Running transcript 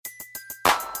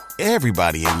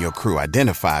Everybody in your crew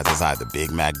identifies as either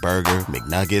Big Mac Burger,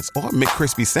 McNuggets, or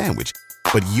McCrispy Sandwich.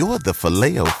 But you're the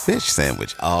Filet-O-Fish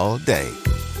Sandwich all day.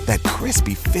 That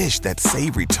crispy fish, that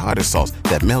savory tartar sauce,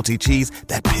 that melty cheese,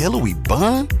 that pillowy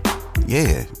bun.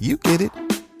 Yeah, you get it.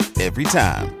 Every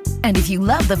time. And if you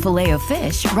love the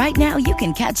Filet-O-Fish, right now you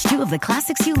can catch two of the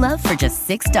classics you love for just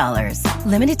 $6.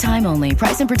 Limited time only.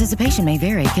 Price and participation may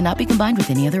vary. Cannot be combined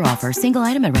with any other offer. Single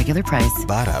item at regular price.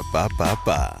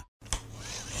 Ba-da-ba-ba-ba.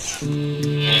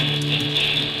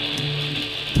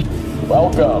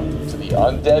 Welcome to the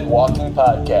Undead Walking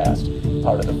Podcast,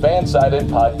 part of the Fan-Sided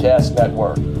Podcast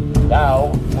Network.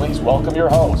 Now, please welcome your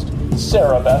host,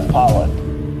 Sarah Beth Pollock.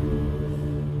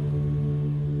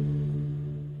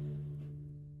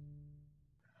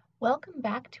 Welcome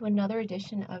back to another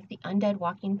edition of the Undead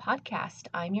Walking Podcast.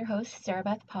 I'm your host, Sarah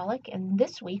Beth Pollock, and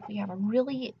this week we have a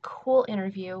really cool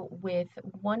interview with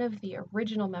one of the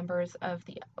original members of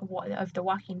the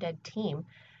Walking Dead team.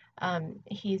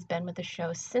 He's been with the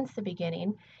show since the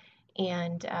beginning,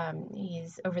 and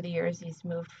he's over the years he's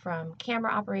moved from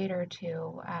camera operator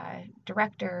to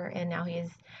director, and now he's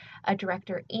a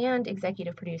director and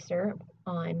executive producer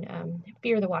on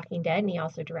Fear the Walking Dead, and he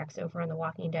also directs over on The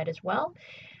Walking Dead as well.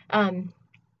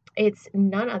 It's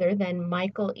none other than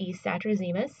Michael E.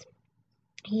 Satrazemis.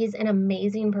 He's an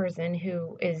amazing person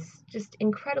who is just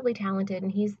incredibly talented,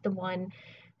 and he's the one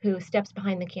who steps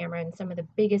behind the camera in some of the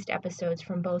biggest episodes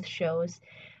from both shows.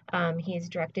 He's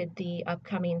directed the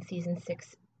upcoming season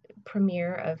 6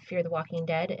 premiere of Fear the Walking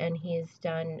Dead, and he's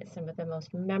done some of the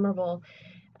most memorable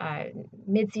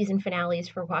mid-season finales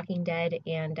for Walking Dead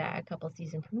and a couple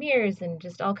season premieres and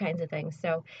just all kinds of things.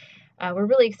 So we're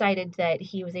really excited that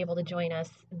he was able to join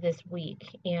us this week,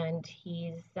 and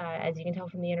he's, as you can tell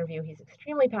from the interview, he's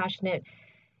extremely passionate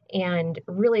and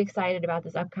really excited about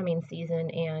this upcoming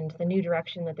season and the new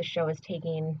direction that the show is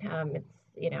taking.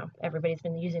 Everybody's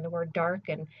been using the word dark,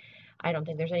 and I don't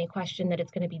think there's any question that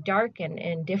it's going to be dark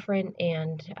and different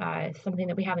and something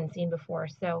that we haven't seen before.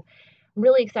 So I'm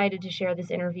really excited to share this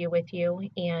interview with you,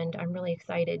 and I'm really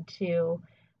excited to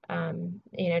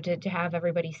have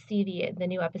everybody see the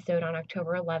new episode on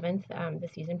October 11th, the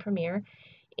season premiere,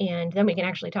 and then we can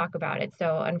actually talk about it.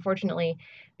 So unfortunately,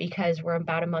 because we're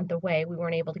about a month away, we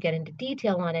weren't able to get into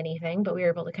detail on anything, but we were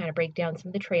able to kind of break down some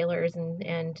of the trailers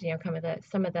and some of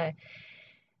the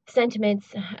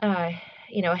sentiments,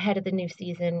 ahead of the new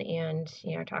season, and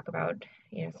talk about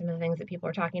some of the things that people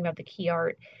are talking about, the key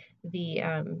art, the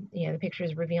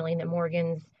pictures revealing that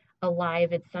Morgan's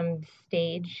alive at some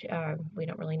stage. We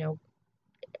don't really know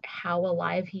how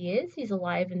alive he is. He's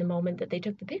alive in the moment that they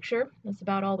took the picture. That's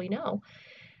about all we know.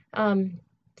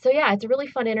 So yeah, it's a really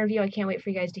fun interview. I can't wait for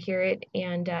you guys to hear it.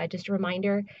 And just a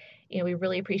reminder, we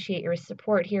really appreciate your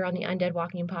support here on the Undead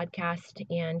Walking Podcast,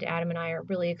 and Adam and I are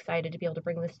really excited to be able to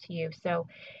bring this to you. So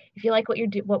if you like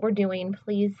what we're doing,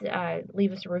 please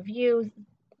leave us a review,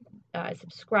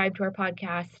 subscribe to our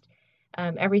podcast.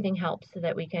 Everything helps so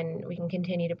that we can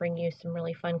continue to bring you some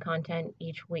really fun content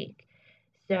each week.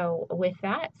 So with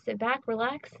that, sit back,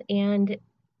 relax, and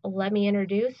let me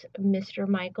introduce Mr.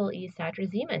 Michael E.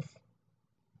 Satrazemis.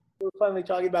 We're finally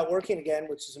talking about working again,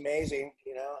 which is amazing,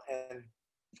 and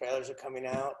trailers are coming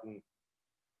out, and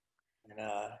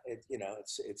I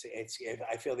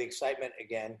feel the excitement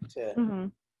again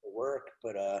to work,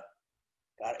 but God,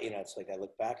 it's like I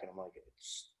look back and I'm like,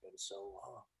 it's been so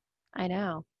long. I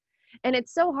know. And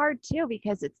it's so hard too,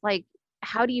 because it's like,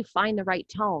 how do you find the right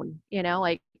tone?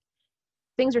 Like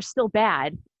things are still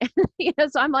bad,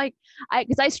 so I'm like,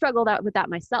 because I struggled out with that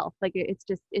myself. Like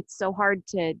it's so hard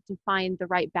to find the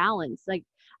right balance. Like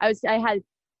I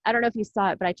don't know if you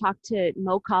saw it, but I talked to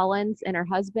Mo Collins and her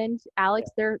husband, Alex.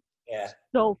 They're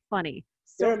so funny.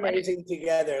 They're amazing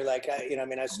together. Like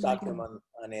I stalk them on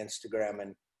Instagram,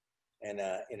 and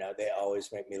they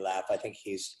always make me laugh. I think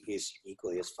he's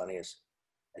equally as funny as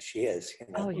she is.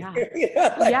 Oh yeah.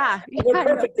 They're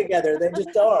perfect together. They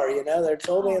just are. They're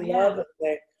totally in love.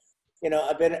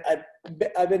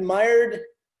 I've admired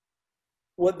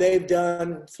what they've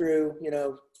done through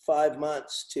 5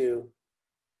 months to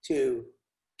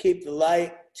keep the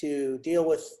light, to deal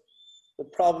with the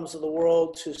problems of the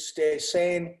world, to stay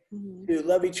sane, to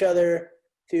love each other,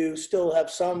 to still have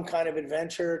some kind of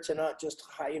adventure, to not just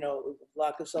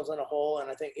lock themselves in a hole.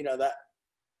 And I think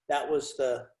that was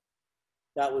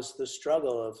the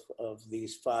struggle of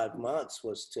these 5 months,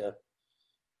 was to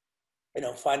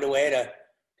find a way to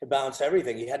balance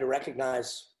everything. You had to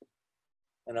recognize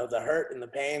the hurt and the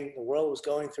pain the world was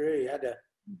going through. You had to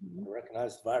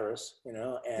recognize the virus,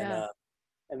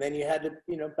 and then you had to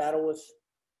battle with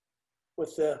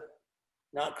the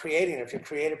not creating. If you're a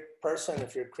creative person,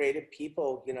 if you're creative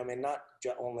people, you know, I mean, not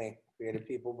only creative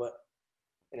people, but,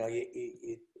 you know,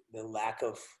 the lack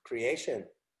of creation.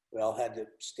 We all had to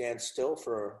stand still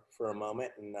for a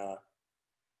moment. And,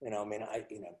 you know, I mean,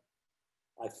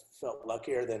 I felt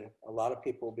luckier than a lot of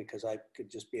people because I could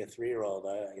just be a 3-year-old.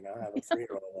 You know, I have a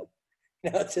 3-year-old.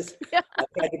 You know, it's just, I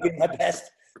had to be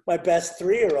my best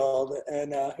 3-year-old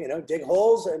and, you know, dig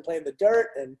holes and play in the dirt.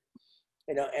 And,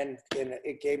 you know, and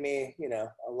it gave me, you know,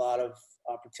 a lot of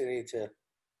opportunity to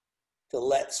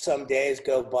let some days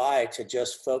go by, to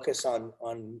just focus on,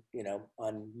 you know,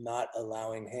 on not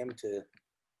allowing him to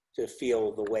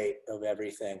feel the weight of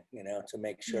everything, you know, to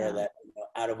make sure that, you know,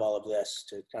 out of all of this,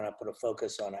 to kind of put a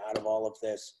focus on out of all of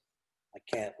this, I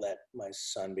can't let my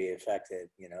son be affected.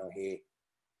 You know,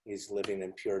 he's living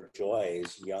in pure joy.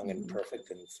 He's young and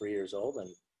perfect and 3 years old. And,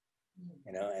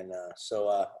 you know, and so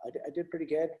I did pretty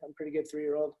good. I'm a pretty good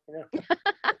 3-year-old, you know.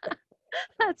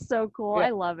 That's so cool. Yeah. I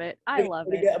love it. I'm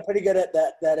pretty good at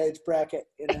that age bracket,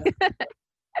 you know.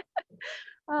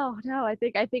 Oh no, I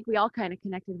think we all kind of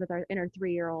connected with our inner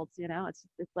 3-year-olds, you know.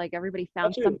 It's like everybody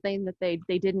found something that they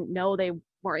didn't know they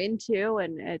were into,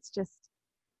 and it's just,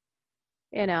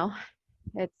 you know,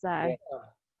 it's it's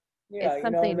you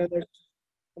something. know,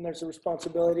 and there's a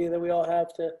responsibility that we all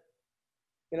have to,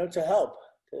 you know, to help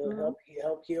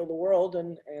heal the world,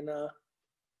 and you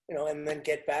know, and then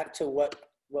get back to what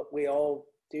we all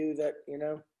do, that, you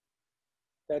know,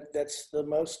 that's the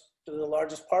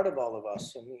largest part of all of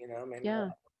us. And, you know, I mean, I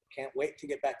can't wait to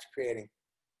get back to creating.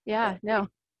 Yeah, no.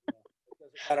 It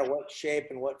doesn't matter what shape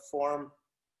and what form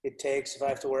it takes. If I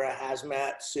have to wear a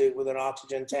hazmat suit with an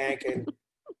oxygen tank and,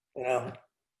 you know,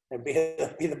 and be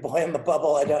the boy in the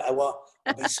bubble, I'll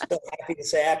be so happy to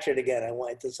say action again.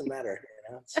 It doesn't matter,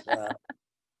 you know. It's,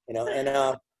 you know, and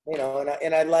you know,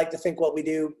 and I'd like to think what we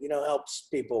do, you know, helps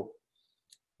people,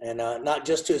 and not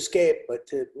just to escape, but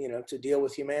to, you know, to deal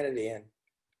with humanity and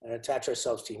attach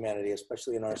ourselves to humanity,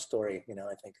 especially in our story. You know,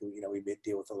 I think, you know, we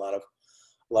deal with a lot of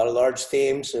large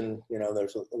themes, and, you know,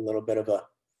 there's a little bit of a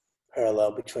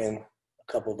parallel between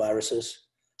a couple viruses.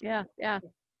 Yeah.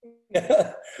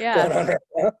 Going on right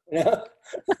now, you know?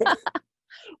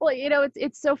 Well, you know,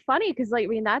 it's so funny because, like, I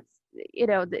mean, that's, you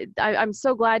know, I'm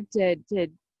so glad to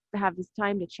have this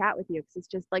time to chat with you, because it's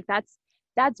just like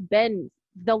that's been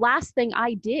the last thing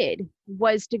I did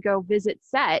was to go visit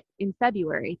set in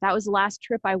February. That was the last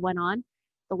trip I went on,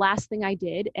 the last thing I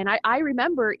did. And I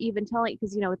remember even telling,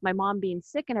 because, you know, with my mom being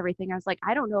sick and everything, I was like,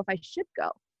 I don't know if I should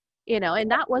go, you know, and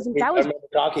that was I remember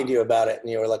talking to you about it, and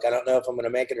you were like, I don't know if I'm going to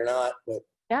make it or not, but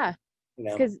yeah.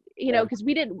 Because, you know, because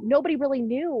nobody really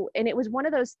knew. And it was one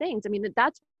of those things. I mean,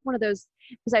 that's one of those,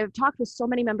 because I've talked with so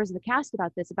many members of the cast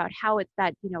about this, about how it's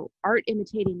that, you know, art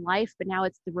imitating life, but now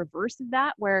it's the reverse of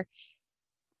that, where,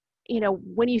 you know,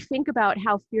 when you think about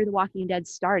how Fear the Walking Dead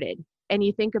started, and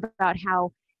you think about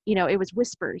how, you know, it was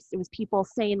whispers, it was people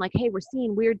saying like, hey, we're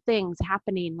seeing weird things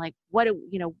happening. Like, what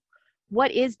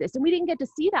is this? And we didn't get to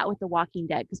see that with The Walking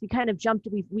Dead, because we kind of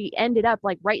we ended up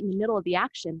like right in the middle of the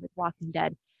action with Walking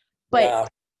Dead. But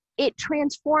it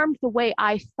transformed the way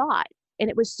I thought. And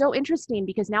it was so interesting,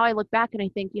 because now I look back and I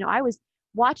think, you know, I was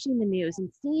watching the news and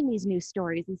seeing these news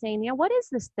stories and saying, you know, what is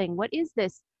this thing? What is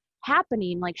this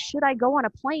happening? Like, should I go on a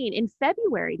plane in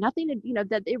February? Nothing, you know,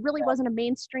 that it really wasn't a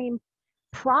mainstream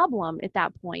problem at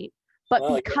that point.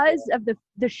 But because of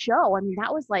the show, I mean,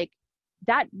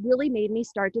 that really made me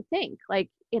start to think, like,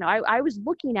 you know, I was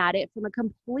looking at it from a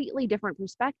completely different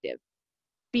perspective.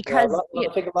 Because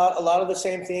I think a lot of the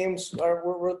same themes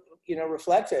were you know,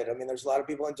 reflected. I mean, there's a lot of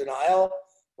people in denial,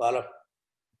 a lot of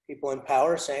people in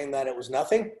power saying that it was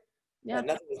nothing, that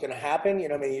nothing was going to happen. You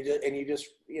know, I mean, you just,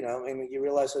 you know, I mean, you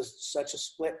realize there's such a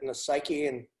split in the psyche,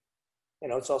 and, you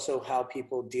know, it's also how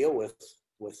people deal with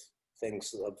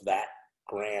things of that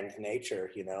grand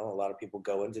nature. You know, a lot of people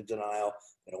go into denial.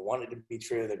 They don't want it to be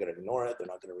true. They're going to ignore it. They're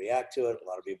not going to react to it. A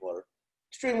lot of people are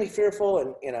extremely fearful,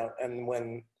 and, you know, and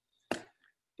when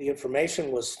the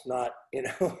information was not, you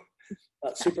know,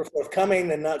 not super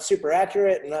forthcoming, and not super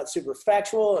accurate, and not super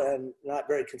factual, and not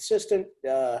very consistent,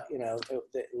 you know,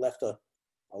 it left a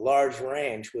large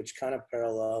range, which kind of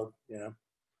paralleled, you know,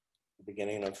 the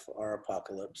beginning of our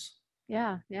apocalypse.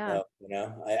 Yeah. So, you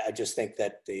know, I just think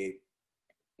that the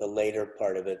later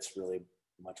part of it's really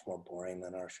much more boring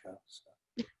than our show.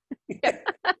 So.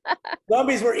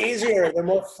 Zombies were easier. They're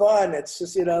more fun. It's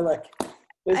just, you know, like,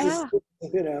 this is,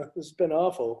 you know, this has been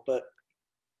awful, but,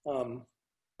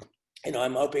 you know,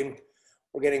 I'm hoping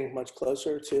we're getting much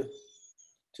closer to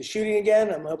shooting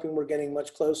again. I'm hoping we're getting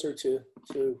much closer to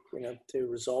you know, to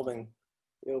resolving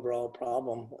the overall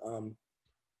problem,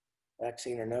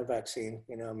 vaccine or no vaccine.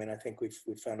 You know, I mean, I think we've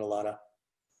found a lot of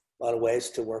lot of ways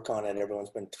to work on it. Everyone's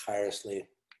been tirelessly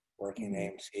working,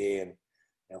 AMC and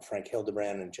Frank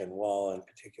Hildebrand and Jen Wall in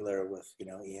particular, with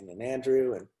Ian and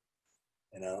Andrew, and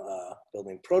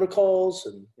building protocols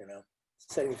and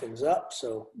setting things up.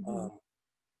 So I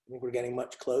think we're getting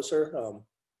much closer.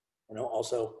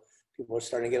 Also people are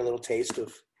starting to get a little taste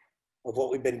of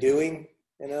what we've been doing,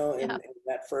 in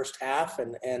that first half,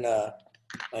 and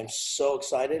I'm so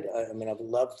excited. I mean, I've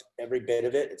loved every bit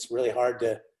of it. It's really hard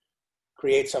to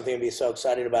create something and be so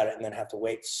excited about it and then have to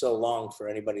wait so long for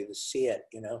anybody to see it,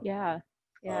 Yeah.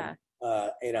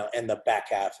 And the back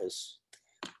half is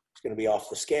going to be off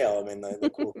the scale. I mean,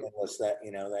 the cool thing was that,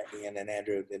 that Ian and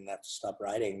Andrew didn't have to stop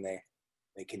writing.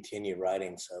 They continued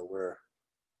writing. So we're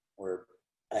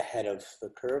ahead of the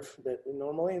curve that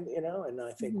normally, and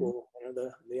I think we'll,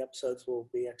 the episodes will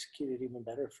be executed even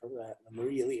better for that. I'm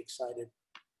really excited.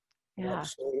 Yeah.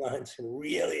 Storylines, and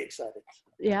really excited.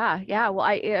 Yeah. Well,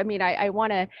 I mean, I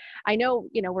know,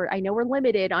 we're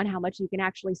limited on how much you can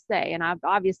actually say. And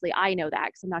obviously I know that,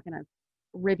 because I'm not going to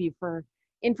rib you for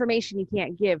information you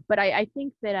can't give. But I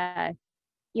think that,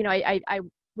 I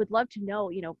would love to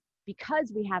know,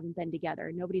 because we haven't been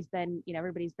together, nobody's been,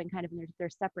 everybody's been kind of in their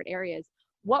separate areas.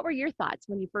 What were your thoughts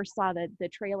when you first saw the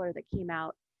trailer that came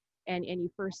out, and you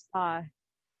first saw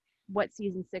what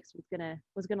season 6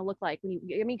 was gonna look like?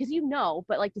 Because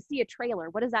but like, to see a trailer,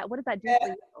 what does that do for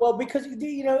you? Well, because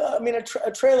I mean,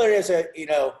 a trailer is a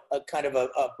kind of a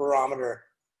barometer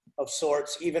of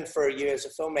sorts, even for you as a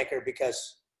filmmaker,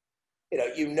 because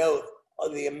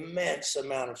the immense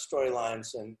amount of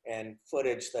storylines and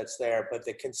footage that's there, but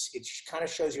it kind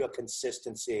of shows you a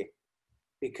consistency,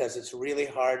 because it's really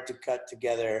hard to cut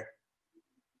together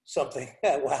something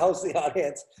that wows the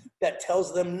audience, that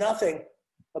tells them nothing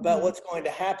about what's going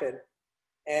to happen.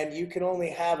 And you can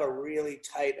only have a really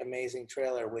tight, amazing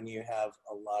trailer when you have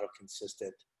a lot of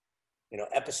consistent,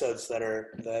 episodes that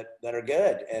are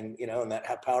good, and and that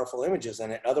have powerful images in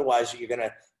it. Otherwise, you're going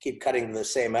to keep cutting to the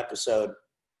same episode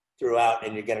throughout,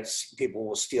 and people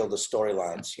will steal the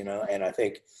storylines, And I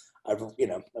think I've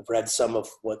read some of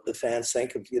what the fans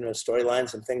think of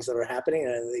storylines and things that are happening,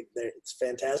 and I think it's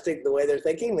fantastic the way they're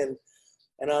thinking, and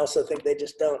I also think they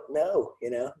just don't know, they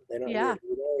don't. Yeah.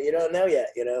 You don't know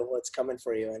yet, what's coming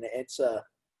for you, and it's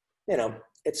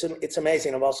it's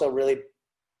amazing. I've also really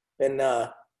been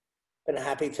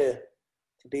happy to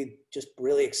be just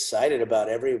really excited about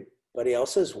everybody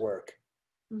else's work.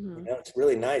 It's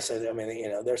really nice. I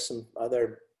mean, there's some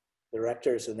other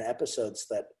directors and episodes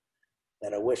that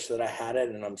I wish that I had it,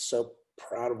 and I'm so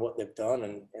proud of what they've done,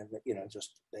 and it's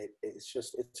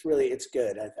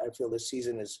good. I feel this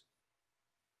season has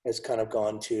kind of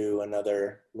gone to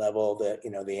another level. That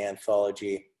the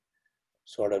anthology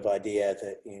sort of idea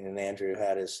that Ian and Andrew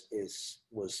had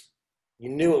was you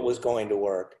knew it was going to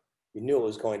work, you knew it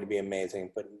was going to be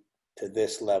amazing, but to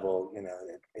this level,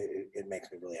 it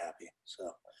makes me really happy.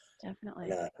 So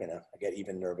definitely, I get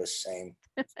even nervous saying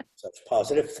such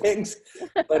positive things,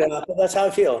 but that's how I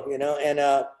feel, and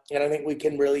I think we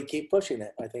can really keep pushing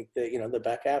it. I think that the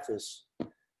back half is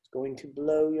going to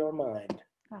blow your mind.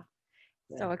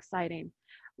 So exciting.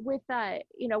 With that,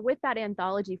 with that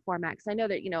anthology format, because I know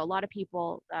that a lot of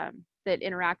people that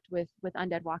interact with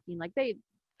Undead Walking, like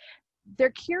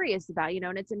they're curious about,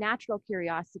 and it's a natural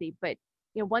curiosity. But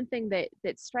one thing that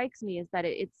strikes me is that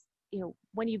it's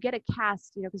when you get a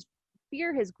cast, because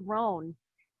Fear has grown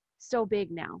so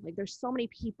big now. Like, there's so many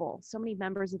people, so many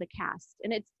members of the cast,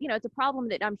 and it's it's a problem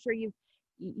that I'm sure you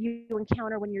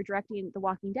encounter when you're directing The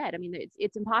Walking Dead. I mean,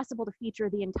 it's impossible to feature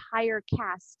the entire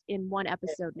cast in one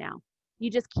episode now. You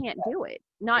just can't do it,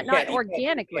 not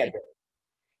organically.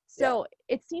 So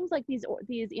it seems like these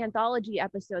anthology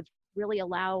episodes really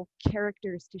allow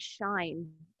characters to shine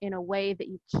in a way that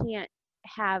you can't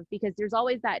have, because there's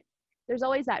always that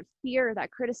fear, that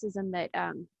criticism that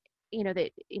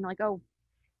like, oh,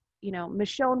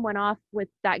 Michonne went off with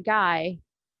that guy.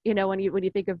 When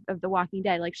you think of The Walking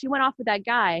Dead, like, she went off with that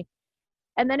guy,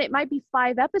 and then it might be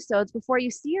 5 episodes before you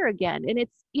see her again. And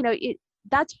it's,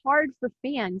 that's hard for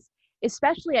fans,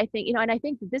 especially, I think, and I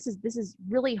think that this is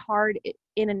really hard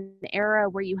in an era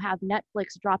where you have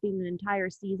Netflix dropping an entire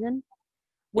season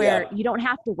where you don't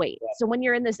have to wait. So when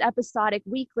you're in this episodic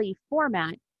weekly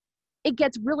format, it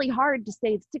gets really hard to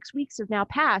say 6 weeks have now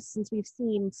passed since we've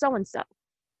seen so-and-so.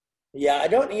 Yeah, I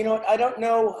don't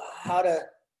know how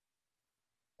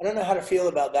to feel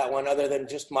about that one, other than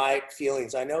just my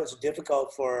feelings. I know it's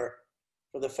difficult for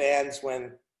the fans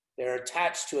when they're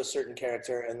attached to a certain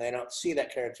character and they don't see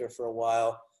that character for a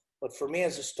while. But for me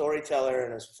as a storyteller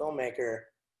and as a filmmaker,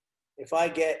 if I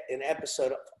get an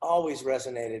episode, I've always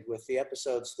resonated with the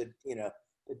episodes that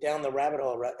down the rabbit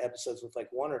hole episodes with like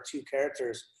one or two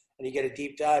characters, and you get a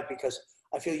deep dive, because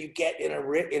I feel you get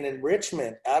an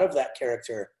enrichment out of that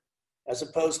character, as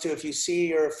opposed to if you see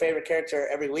your favorite character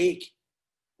every week,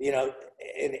 you know,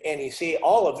 and you see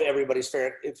all of everybody's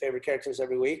favorite characters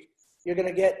every week, you're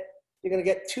gonna get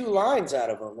 2 lines out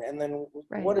of them, and then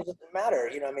what does it matter?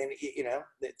 You know, I mean, you know,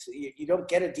 you don't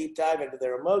get a deep dive into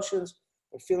their emotions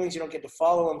and feelings. You don't get to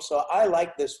follow them. So I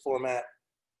like this format.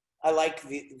 I like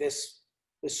this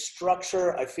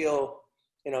structure. I feel,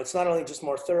 you know, it's not only just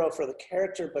more thorough for the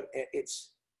character, but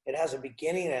it has a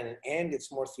beginning and an end.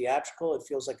 It's more theatrical. It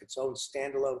feels like its own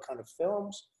standalone kind of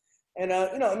films. And,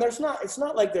 you know, and it's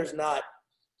not like there's not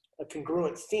a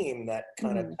congruent theme that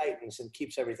kind of tightens and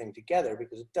keeps everything together,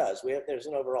 because it does. There's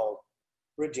an overall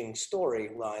bridging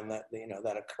storyline that, you know,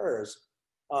 that occurs.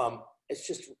 It's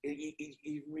just,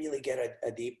 you really get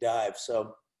a deep dive.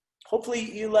 So hopefully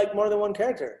you like more than one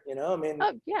character, you know, I mean,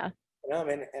 yeah. You know, I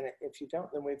mean, and if you don't,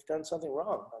 then we've done something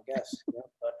wrong, I guess. You know?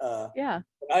 But yeah,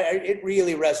 it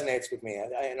really resonates with me,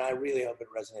 and I really hope it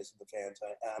resonates with the fans.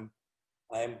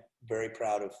 I'm very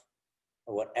proud of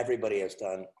what everybody has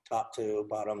done, top to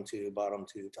bottom to bottom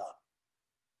to top.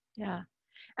 Yeah.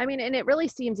 I mean, and it really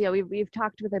seems, you know, we've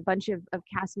talked with a bunch of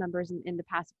cast members in the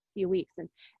past few weeks, and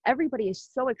everybody is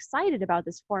so excited about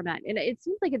this format. And it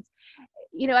seems like it's,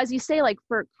 you know, as you say, like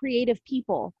for creative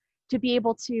people to be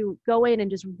able to go in and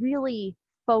just really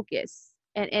focus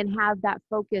and have that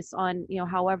focus on, you know,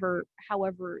 however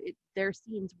their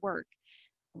scenes work.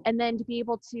 And then to be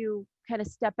able to kind of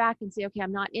step back and say, okay,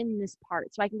 I'm not in this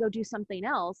part, so I can go do something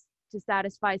else to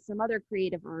satisfy some other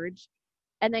creative urge,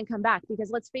 and then come back. Because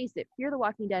let's face it, Fear the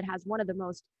Walking Dead has one of the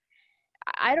most,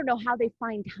 I don't know how they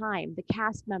find time. The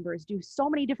cast members do so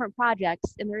many different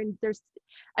projects, and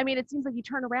I mean, it seems like you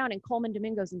turn around and Coleman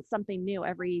Domingo's in something new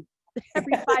every 5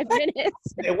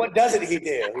 minutes. And what doesn't he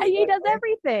do? He does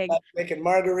everything. Making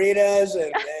margaritas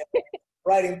and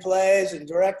writing plays and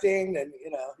directing, and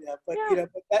you know,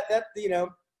 but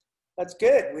that's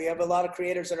good. We have a lot of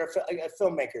creators that are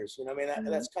filmmakers. You know, I mean,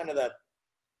 that's kind of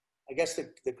I guess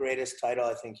the greatest title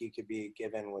I think you could be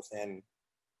given within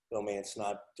filming. It's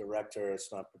not director,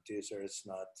 it's not producer, it's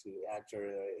not actor.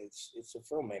 It's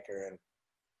a filmmaker,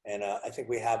 and I think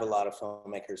we have a lot of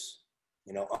filmmakers,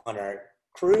 you know, on our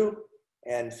crew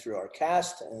and through our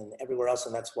cast and everywhere else,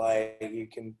 and that's why you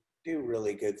can do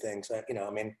really good things. You know,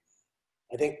 I mean,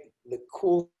 I think the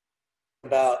cool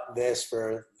about this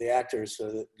for the actors,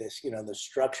 so this, you know, the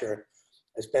structure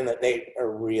has been that they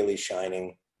are really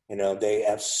shining. You know, they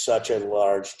have such a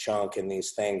large chunk in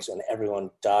these things, and everyone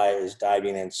is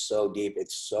diving in so deep.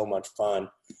 It's so much fun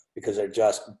because they're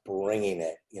just bringing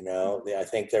it. You know, I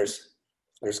think there's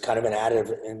kind of an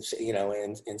added, you know,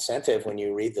 incentive when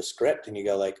you read the script and you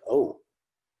go like, oh,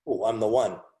 I'm the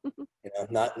one. You know,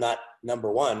 not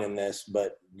number one in this,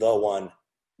 but the one.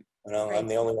 You know, right. I'm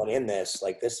the only one in this.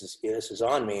 Like this is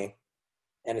on me,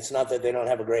 and it's not that they don't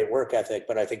have a great work ethic,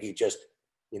 but I think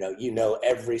you know,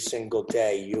 every single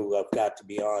day you have got to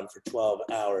be on for 12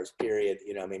 hours, period.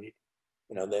 You know, I mean,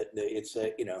 you know, it's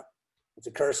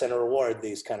a curse and a reward,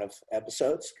 these kind of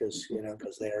episodes, because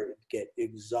they get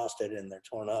exhausted and they're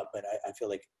torn up. But I feel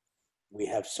like we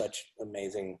have such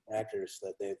amazing actors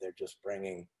that they're just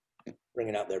bringing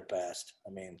out their best. I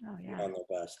mean, on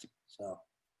their best. So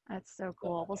that's so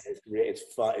cool. It's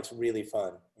fun. It's really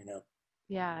fun, you know.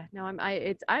 Yeah, no,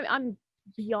 I'm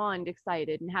beyond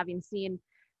excited, and having seen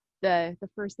the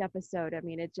first episode, I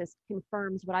mean, it just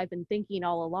confirms what I've been thinking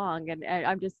all along. And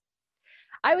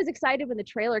I was excited when the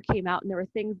trailer came out, and there were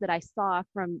things that I saw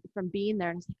from being there,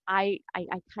 and I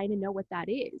kind of know what that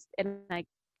is, and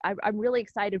I'm really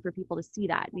excited for people to see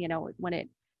that, you know,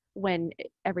 when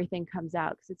everything comes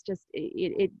out, because it's just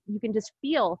it you can just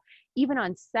feel, even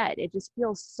on set, it just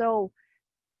feels so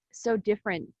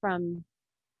different from,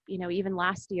 you know, even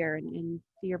last year and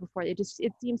the year before. It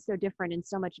seems so different and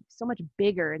so much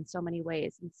bigger in so many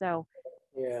ways. And so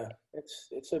yeah,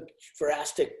 it's a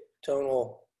drastic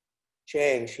tonal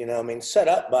change, you know. I mean, set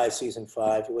up by season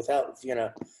 5, without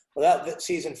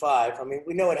season 5, I mean,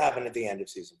 we know what happened at the end of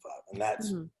season 5, and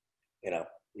that's you know,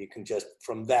 you can just,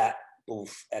 from that,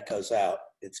 oof, echoes out,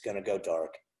 it's going to go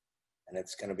dark, and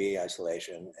it's going to be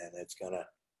isolation, and it's going to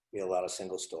be a lot of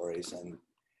single stories, and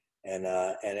you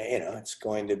know, it's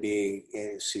going to be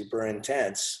super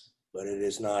intense, but it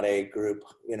is not a group,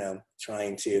 you know,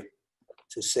 trying to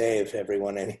save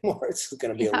everyone anymore. It's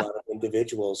going to be a lot of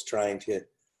individuals trying to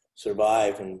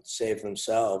survive and save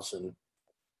themselves, and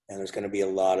there's going to be a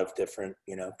lot of different,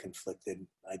 you know, conflicted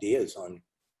ideas on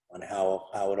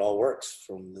how it all works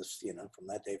from this, you know, from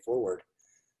that day forward.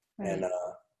 Right.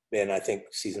 And I think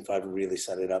season 5 really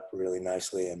set it up really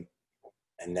nicely, and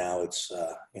and now it's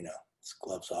it's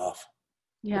gloves off.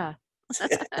 Yeah.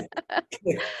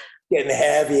 Getting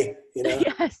heavy,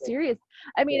 Yeah, serious.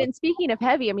 I mean, and speaking of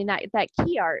heavy, I mean, that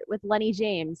key art with Lenny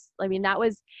James, I mean, that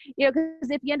was, because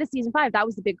at the end of season 5, that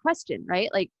was the big question, right?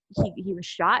 Like he was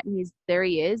shot and there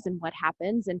he is, and what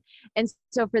happens. And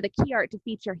so for the key art to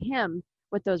feature him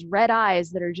with those red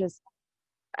eyes that are just,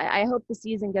 I hope the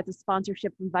season gets a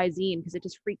sponsorship from Visine, because it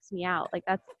just freaks me out. Like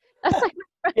that's like,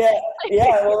 yeah.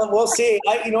 Well, we'll see.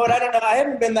 You know what? I don't know. I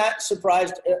haven't been that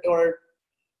surprised or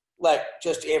like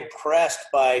just impressed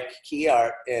by key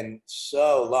art in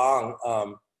so long.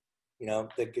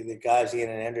 The guys, Ian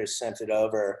and Anders, sent it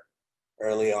over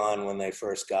early on when they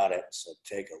first got it. So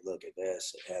take a look at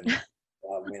this. And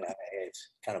it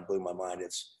kind of blew my mind.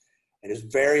 It is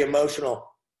very emotional,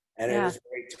 and it is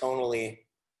very tonally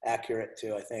accurate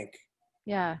too, I think.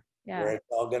 Yeah. Where it's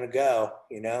all going to go,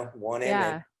 one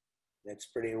image.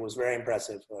 It was very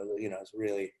impressive. I was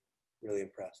really, really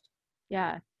impressed.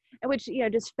 Yeah. And which,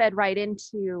 just fed right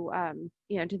into, I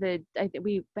think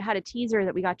we had a teaser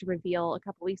that we got to reveal a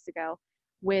couple weeks ago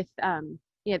with,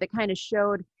 that kind of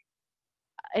showed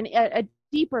a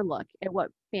deeper look at what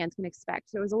fans can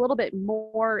expect. So it was a little bit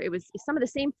more, it was some of the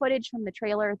same footage from the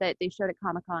trailer that they showed at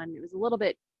Comic-Con. It was a little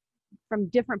bit from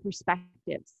different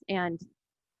perspectives, and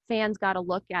fans got a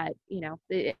look at,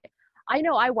 I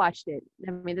know I watched it.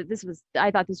 I mean,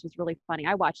 I thought this was really funny.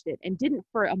 I watched it and didn't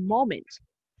for a moment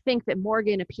think that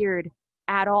Morgan appeared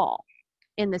at all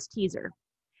in this teaser.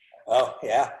 Oh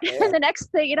yeah. And the next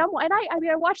thing, I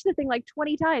watched the thing like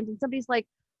 20 times, and somebody's like,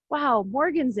 "Wow,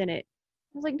 Morgan's in it."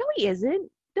 I was like, "No, he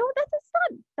isn't. No,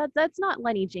 that's not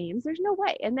Lenny James. There's no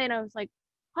way." And then I was like,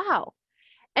 "Wow."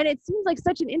 And it seems like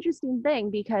such an interesting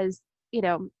thing because,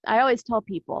 I always tell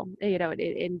people,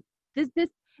 and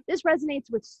this resonates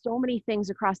with so many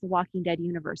things across the Walking Dead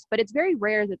universe, but it's very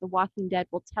rare that the Walking Dead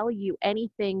will tell you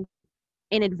anything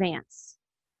in advance.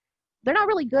 They're not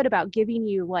really good about giving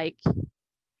you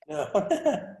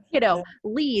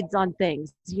leads on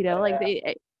things,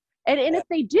 and if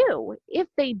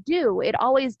they do, it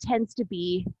always tends to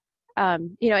be, I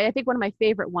think one of my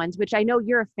favorite ones, which I know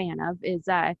you're a fan of, is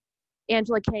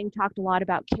Angela Kang talked a lot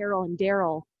about Carol and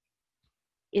Daryl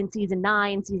in season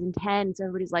 9, season 10. So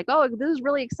everybody's like, "Oh, this is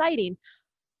really exciting."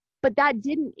 But that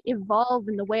didn't evolve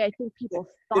in the way I think people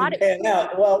thought it would.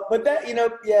 Out. Well, but that,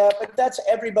 but that's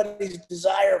everybody's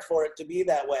desire for it to be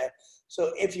that way.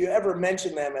 So if you ever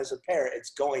mention them as a pair, it's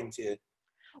going to.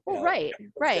 Right. Go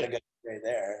right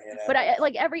there. But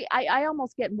I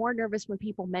almost get more nervous when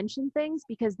people mention things,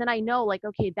 because then I know,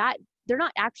 okay, that they're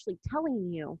not actually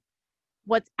telling you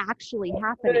what's actually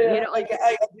happening.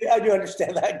 I do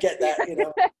understand that. I get that.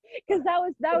 Because that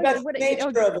was that's the nature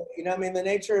of it. I mean, the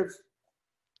nature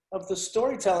of the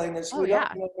storytelling is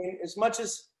as much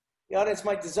as the audience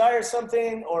might desire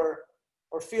something or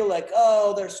feel like,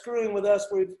 oh, they're screwing with us,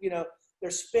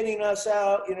 they're spinning us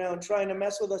out, and trying to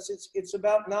mess with us. It's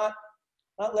about not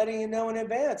letting you know in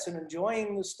advance and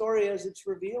enjoying the story as it's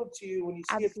revealed to you when you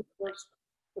see it for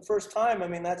the first time. I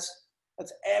mean, that's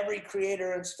every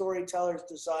creator and storyteller's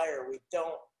desire. We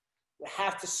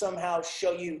have to somehow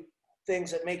show you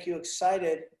things that make you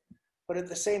excited. But at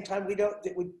the same time, we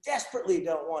desperately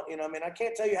don't want, I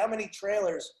can't tell you how many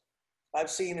trailers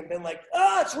I've seen and been like,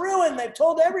 "Oh, it's ruined. They've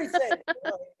told everything."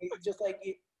 Just like,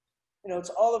 it's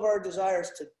all of our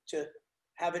desires to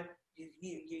have it,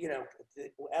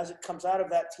 as it comes out of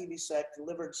that TV set,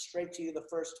 delivered straight to you the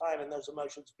first time, and those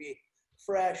emotions be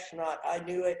fresh, not, "I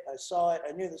knew it, I saw it,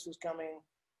 I knew this was coming."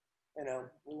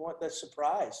 We want that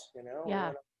surprise, Yeah.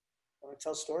 I want to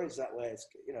tell stories that way. It's,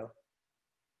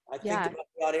 I think about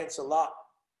the audience a lot.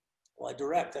 Well, I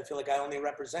direct. I feel like I only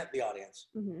represent the audience.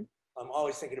 Mm-hmm. I'm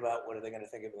always thinking about what are they going to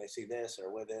think of when they see this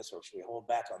or with this, or should we hold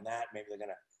back on that? Maybe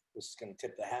this is going to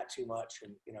tip the hat too much.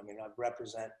 And, I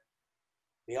represent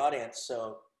the audience.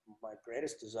 So my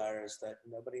greatest desire is that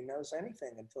nobody knows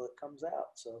anything until it comes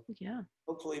out. So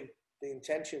hopefully the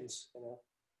intentions,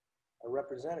 are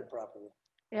represented properly.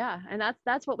 Yeah. And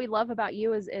that's what we love about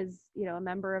you as a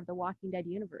member of the Walking Dead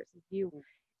universe.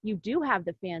 You do have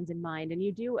the fans in mind, and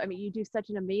you do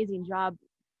such an amazing job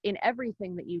in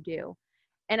everything that you do.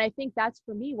 And I think that's,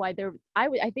 for me, why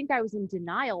I think I was in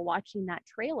denial watching that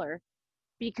trailer,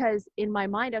 because in my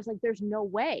mind I was like, there's no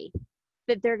way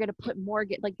that they're going to put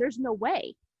Morgan, there's no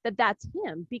way that that's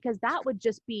him, because that would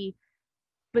just be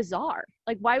bizarre.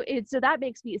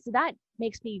 That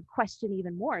makes me question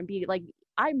even more and be like,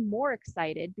 I'm more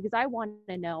excited because I want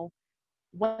to know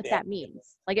what that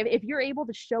means. If you're able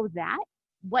to show that,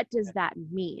 what does that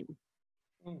mean?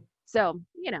 So,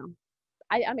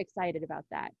 I'm excited about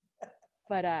that.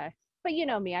 But But you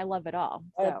know me, I love it all.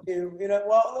 So. I do. You know,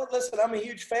 well, listen, I'm a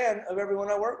huge fan of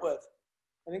everyone I work with.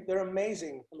 I think they're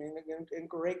amazing. I mean, and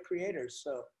great creators.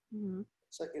 So,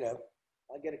 so, you know,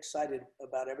 I get excited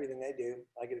about everything they do.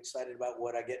 I get excited about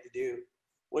what I get to do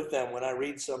with them when I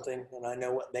read something and I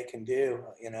know what they can do,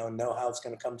 you know, and know how it's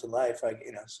going to come to life.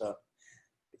 You know, so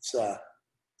it's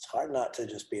hard not to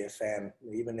just be a fan,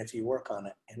 even if you work on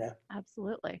it, you know?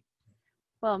 Absolutely.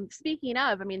 Well, speaking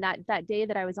of, I mean, that day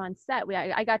that I was on set,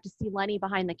 I got to see Lenny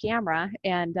behind the camera,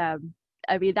 and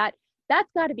I mean that's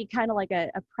got to be kind of like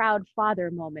a proud father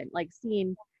moment, like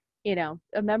seeing, you know,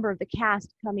 a member of the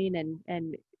cast coming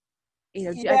and you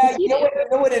know, yeah, you know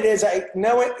what it is. I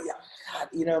know it.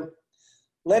 You know,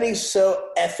 Lenny's so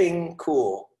effing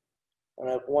cool, and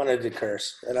I wanted to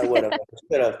curse, and I would have,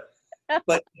 should have,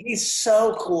 but he's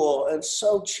so cool and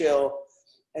so chill.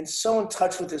 And so in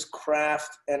touch with his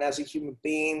craft and as a human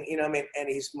being, you know what I mean? And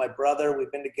he's my brother.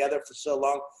 We've been together for so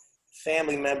long,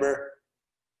 family member.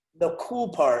 The cool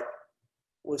part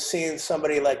was seeing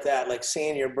somebody like that, like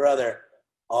seeing your brother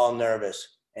all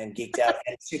nervous and geeked out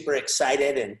and super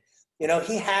excited. And, you know,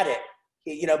 he had it,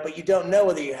 you know, but you don't know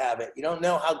whether you have it. You don't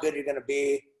know how good you're going to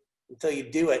be until you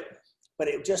do it. But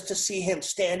just to see him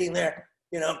standing there,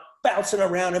 you know, bouncing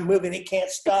around and moving, he can't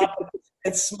stop.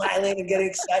 And smiling and getting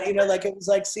excited, you know, like it was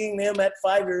like seeing him at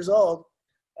 5 years old.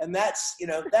 And that's, you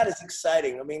know, that is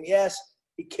exciting. I mean, yes,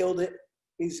 he killed it.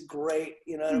 He's great.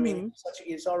 You know what I mean?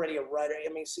 He's already a writer. I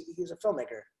mean, he's a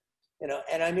filmmaker, you know,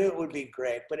 and I knew it would be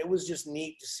great, but it was just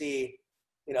neat to see,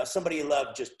 you know, somebody you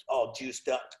love just all juiced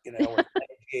up, you know, with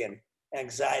energy and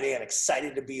anxiety and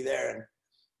excited to be there and,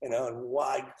 you know, and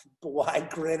wide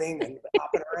grinning and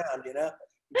hopping around, you know.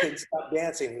 He couldn't stop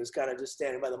dancing. He was kind of just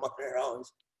standing by the monorail,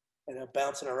 you know,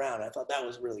 bouncing around. I thought that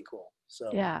was really cool. So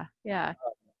yeah. You know.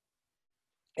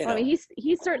 Well, I mean,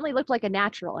 he certainly looked like a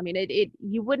natural. I mean,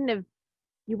 you wouldn't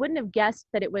have guessed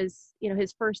that it was, you know,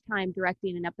 his first time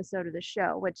directing an episode of the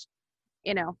show, which,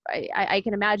 you know, I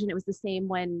can imagine it was the same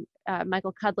when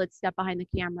Michael Cudlitz stepped behind the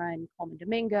camera and Coleman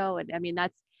Domingo. And I mean,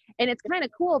 it's kind of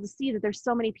cool to see that there's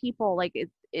so many people, like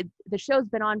the show's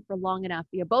been on for long enough,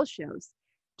 you know, both shows,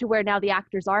 to where now the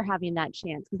actors are having that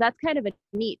chance. Because that's kind of a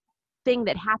neat thing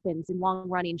that happens in long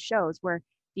running shows where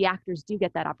the actors do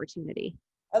get that opportunity.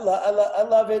 I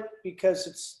love it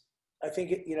because I think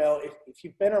you know, if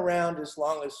you've been around as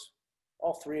long as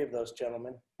all three of those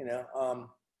gentlemen, you know,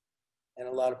 and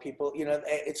a lot of people, you know,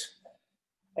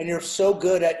 and you're so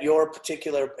good at your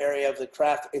particular area of the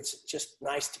craft, it's just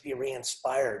nice to be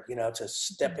re-inspired, you know, to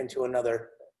step into another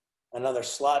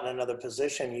slot in another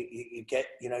position. You get,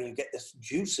 you know, you get this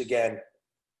juice again,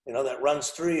 you know, that runs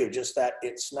through you. Just that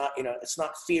it's not, you know, it's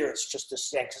not fear. It's just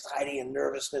this anxiety and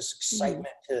nervousness, excitement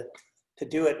to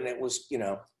do it. And it was, you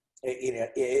know,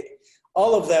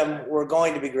 all of them were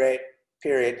going to be great,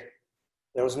 period.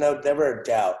 There was never a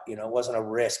doubt, you know, it wasn't a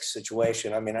risk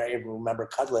situation. I mean, I even remember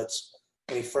Cudlitz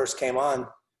when he first came on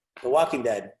The Walking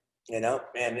Dead, you know,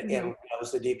 and I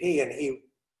was the DP, and he,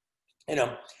 you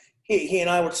know, he and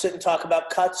I would sit and talk about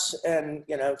cuts and,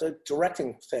 you know, the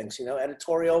directing things, you know,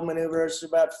 editorial maneuvers,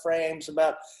 about frames,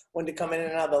 about when to come in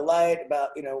and out of the light, about,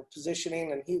 you know,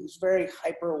 positioning. And he was very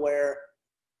hyper aware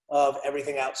of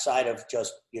everything outside of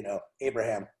just, you know,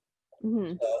 Abraham.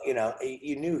 So, you know,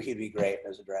 you knew he'd be great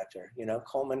as a director. You know,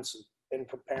 Coleman's been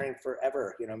preparing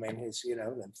forever, you know, I mean, he's, you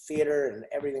know, in theater and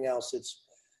everything else. It's,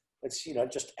 you know,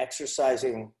 just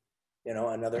exercising, you know,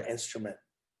 another instrument.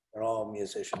 They're all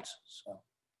musicians, so.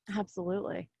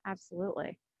 Absolutely.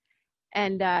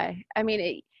 And I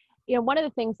mean, you know, one of the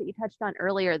things that you touched on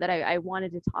earlier that I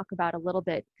wanted to talk about a little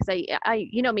bit, because I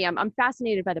you know me, I'm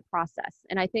fascinated by the process.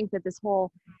 And I think that this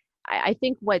whole, I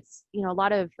think what's, you know, a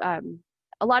lot of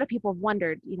people have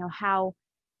wondered, you know,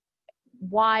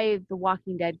 why The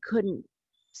Walking Dead couldn't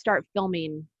start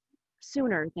filming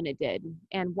sooner than it did,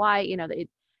 and why, you know,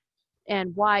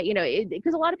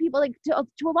 because a lot of people, like to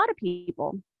a lot of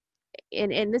people,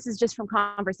 and this is just from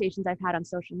conversations I've had on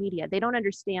social media, they don't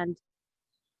understand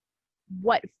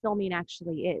what filming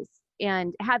actually is.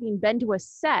 And having been to a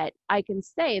set, I can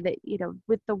say that, you know,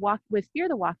 with Fear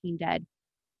the Walking Dead,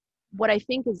 what I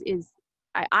think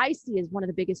I see as one of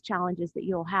the biggest challenges that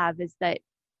you'll have is that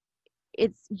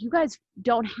you guys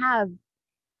don't have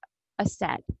a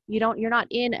set. You're not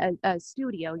in a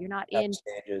studio. You're not in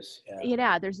stages.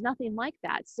 Yeah, there's nothing like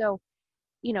that. So,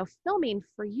 you know, filming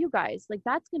for you guys, like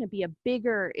that's going to be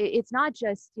it's not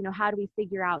just, you know, how do we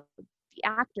figure out the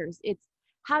actors? It's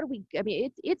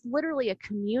it's literally a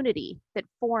community that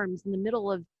forms in the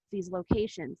middle of these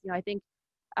locations. You know, I think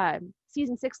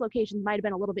season 6 locations might've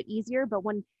been a little bit easier, but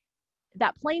when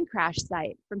that plane crash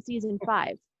site from season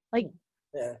 5, like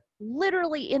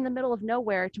literally in the middle of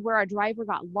nowhere, to where our driver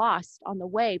got lost on the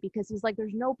way, because he's like,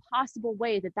 there's no possible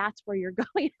way that that's where you're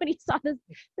going. When he saw this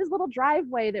little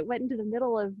driveway that went into the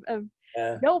middle of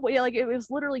nowhere, like it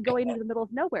was literally going into the middle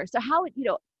of nowhere. So how do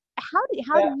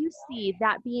you see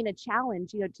that being a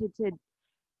challenge,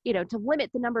 to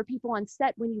limit the number of people on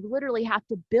set when you literally have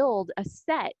to build a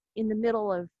set in the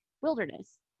middle of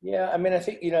wilderness? Yeah, I mean, I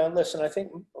think, listen, I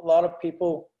think a lot of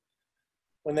people,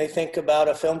 when they think about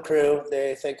a film crew,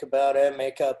 they think about a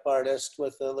makeup artist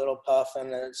with a little puff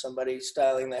and somebody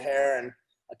styling the hair and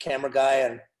a camera guy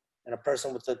and a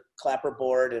person with a clapper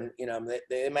board. And,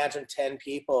 they imagine 10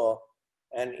 people,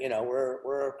 and,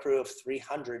 we're a crew of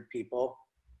 300 people,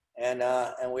 and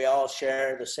we all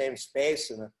share the same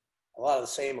space and a lot of the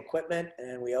same equipment,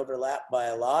 and we overlap by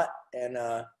a lot. And,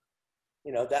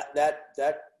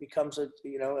 that becomes a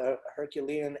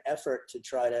Herculean effort to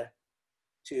try to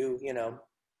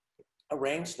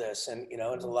arrange this. And, and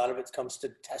a lot of it comes to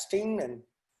testing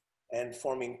and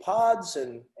forming pods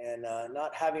and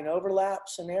not having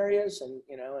overlaps in areas. And,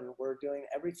 and we're doing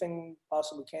everything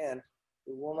possibly can.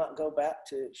 We will not go back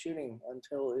to shooting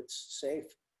until it's safe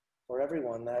for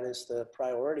everyone. That is the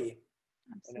priority.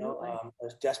 Absolutely.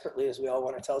 As desperately as we all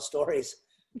want to tell stories,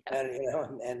 and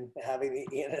and having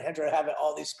Ian and Hendra having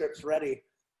all these scripts ready,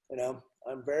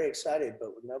 I'm very excited.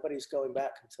 But nobody's going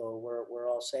back until we're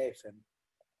all safe,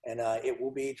 and it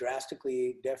will be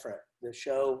drastically different. The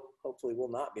show hopefully will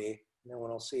not be. No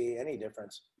one will see any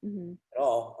difference at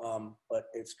all. But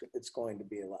it's going to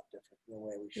be a lot different in the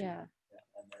way we shoot. Yeah.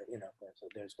 And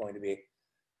there's going to be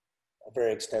a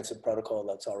very extensive protocol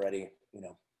that's already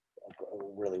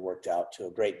really worked out to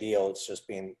a great deal. It's just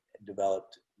being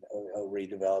developed,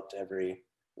 redeveloped every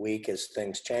week as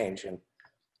things change, and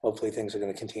hopefully things are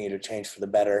going to continue to change for the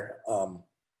better.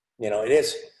 It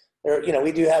is there.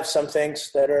 We do have some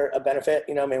things that are a benefit.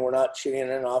 We're not shooting in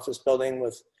an office building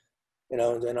with, in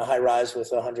a high rise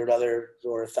with 100 other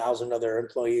or 1,000 other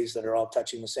employees that are all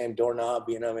touching the same doorknob.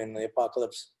 The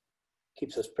apocalypse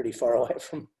keeps us pretty far away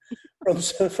from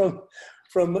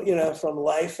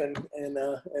life, and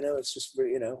it's just,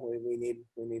 we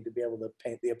need to be able to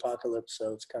paint the apocalypse.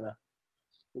 So it's kind of,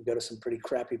 we go to some pretty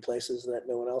crappy places that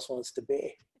no one else wants to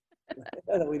be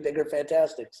that we think are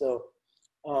fantastic. So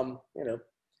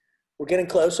we're getting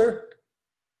closer,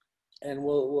 and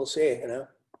we'll see.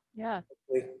 Yeah.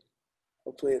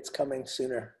 Hopefully it's coming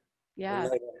sooner. Yeah.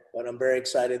 But I'm very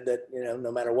excited that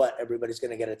no matter what, everybody's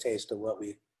going to get a taste of what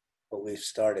we've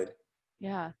started.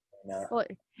 Yeah. Well,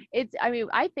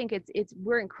 I think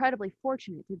we're incredibly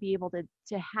fortunate to be able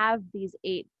to have these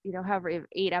 8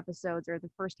 episodes, or the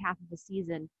first half of the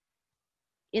season,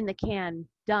 in the can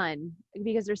done,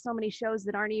 because there's so many shows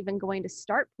that aren't even going to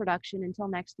start production until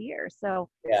next year. So,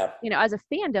 yeah, as a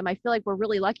fandom, I feel like we're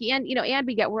really lucky. And, and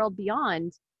we get World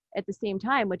Beyond at the same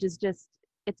time, which is just,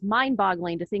 it's mind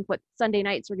boggling to think what Sunday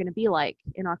nights are going to be like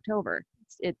in October.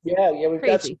 It's we've crazy.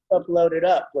 got some stuff loaded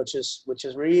up, which is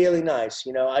really nice.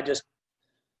 I just,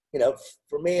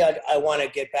 for me, I want to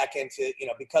get back into,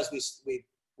 because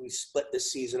we split this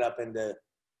season up into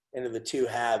the 2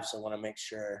 halves. I want to make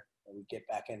sure that we get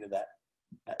back into that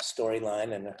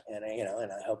storyline, and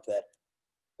I hope that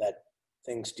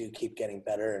things do keep getting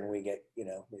better, and we get,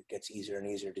 it gets easier and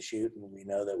easier to shoot, and we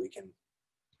know that we can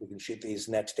shoot these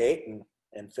next 8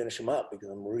 and finish them up, because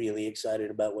I'm really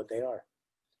excited about what they are.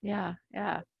 Yeah.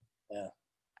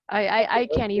 I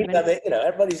can't even.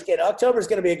 Everybody's getting, October's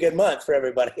going to be a good month for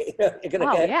everybody. You're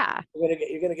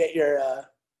gonna get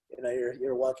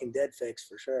your Walking Dead fix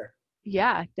for sure.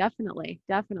 Yeah, definitely.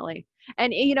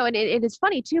 And and it is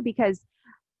funny too, because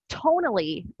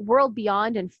tonally, World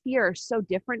Beyond and Fear are so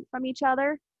different from each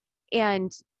other,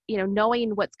 and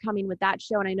knowing what's coming with that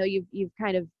show, and I know you've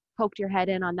kind of poked your head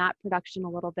in on that production a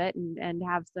little bit, and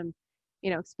have some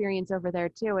experience over there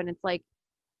too, and it's like,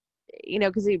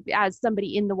 because as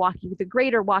somebody in the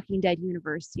greater Walking Dead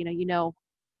universe,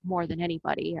 more than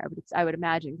anybody, I would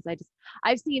imagine, because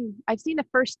I've seen the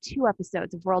first 2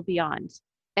 episodes of World Beyond,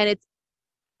 and it's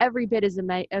every bit as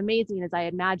amazing as I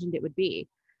imagined it would be.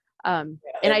 And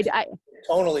I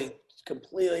tonally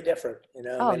completely different,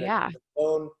 Oh, yeah.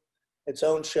 Its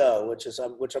own show, which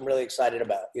I'm really excited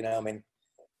about.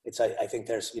 I think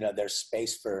there's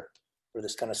space for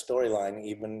this kind of storyline,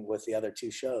 even with the other 2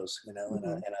 shows, and I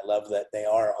love that they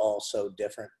are all so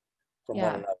different from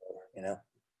one another,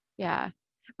 Yeah,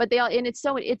 but they all, and it's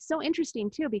so interesting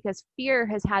too, because Fear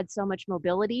has had so much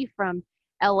mobility from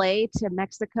LA to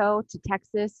Mexico to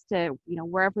Texas to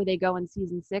wherever they go in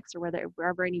season 6, or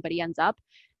wherever anybody ends up,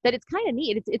 that it's kind of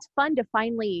neat. It's fun to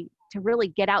finally to really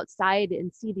get outside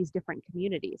and see these different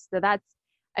communities. So that's,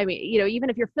 even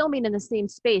if you're filming in the same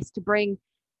space, to bring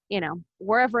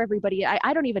wherever everybody,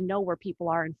 I don't even know where people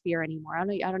are in Fear anymore. I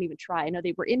don't even try. I know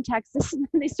they were in Texas and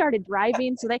then they started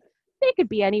driving, so they could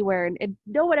be anywhere, and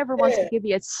no one ever wants to give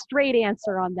you a straight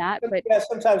answer on that. But yeah,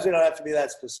 sometimes you don't have to be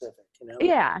that specific,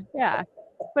 Yeah.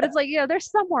 But it's like, they're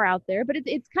somewhere out there, but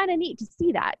it's kind of neat to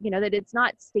see that, that it's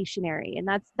not stationary. And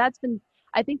I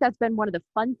think that's been one of the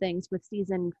fun things with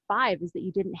season 5 is that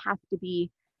you didn't have to be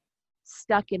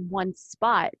stuck in one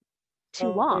spot too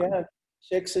long. Yeah.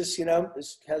 6 is,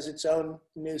 has its own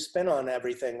new spin on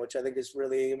everything, which I think is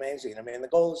really amazing. I mean, the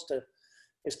goal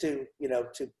is to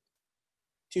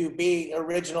be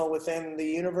original within the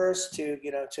universe, to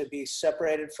be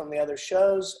separated from the other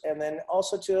shows, and then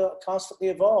also to constantly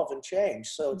evolve and change.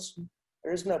 So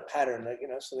there is no pattern that,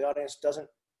 so the audience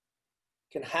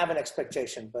can have an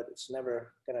expectation, but it's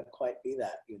never going to quite be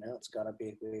that, it's got to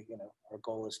be, our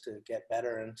goal is to get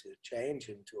better and to change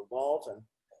and to evolve and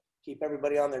keep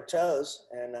everybody on their toes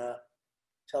and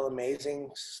tell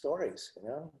amazing stories, It's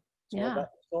all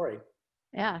about the story.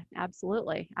 Yeah,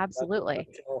 absolutely.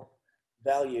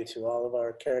 Value to all of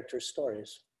our characters'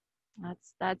 stories.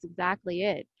 That's exactly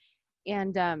it.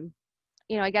 And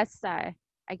I guess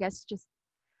just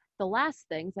the last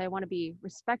things, I want to be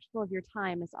respectful of your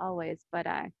time as always, but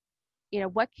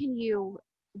what can you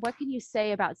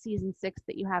say about season 6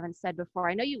 that you haven't said before?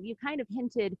 I know you kind of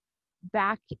hinted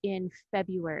back in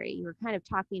February. You were kind of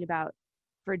talking about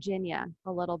Virginia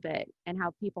a little bit and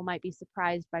how people might be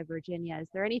surprised by Virginia. Is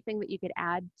there anything that you could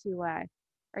add to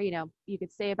or you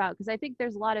could say about, because I think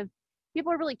there's a lot of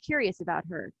people are really curious about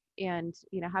her and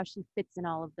how she fits in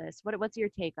all of this. What's your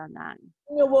take on that?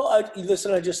 Well, I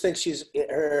just think she's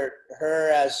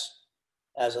her as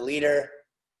a leader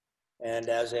and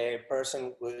as a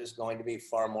person who is going to be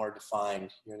far more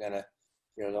defined. You're going to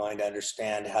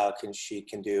understand how she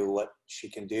can do what she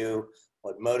can do,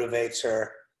 what motivates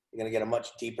her. You're going to get a much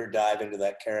deeper dive into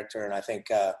that character, and I think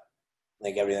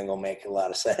everything will make a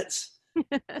lot of sense.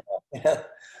 Yeah.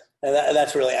 And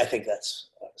that's really, I think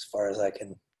that's as far as I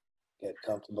can get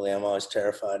comfortably. I'm always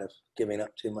terrified of giving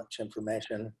up too much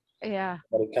information. Yeah.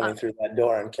 Somebody coming through that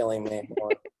door and killing me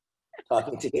or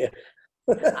talking to you.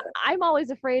 I'm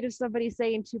always afraid of somebody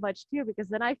saying too much too, because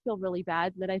then I feel really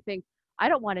bad. And then I think, I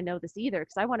don't want to know this either,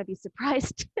 because I want to be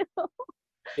surprised too.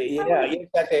 Yeah,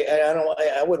 exactly.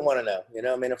 I wouldn't want to know,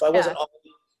 I mean, if I wasn't on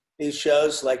these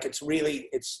shows, like it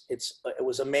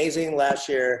was amazing last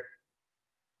year,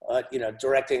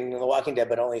 directing The Walking Dead,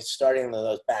 but only starting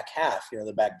those back half,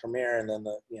 the back premiere, and then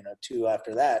the, 2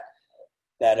 after that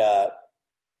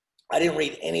I didn't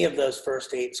read any of those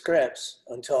first 8 scripts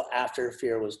until after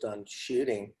Fear was done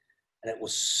shooting. And it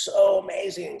was so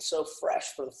amazing, so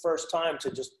fresh for the first time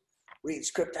to just read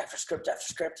script after script after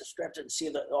script after script and see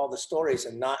all the stories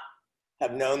and not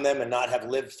have known them and not have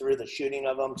lived through the shooting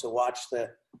of them, to watch the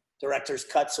director's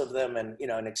cuts of them and,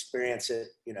 and experience it,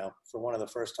 for one of the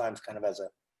first times kind of as a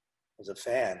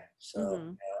fan.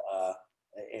 So, I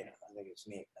think it's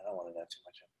neat. I don't want to know too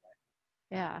much of it.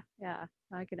 Yeah.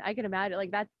 I can imagine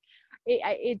like that.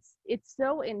 It's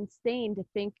so insane to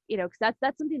think, because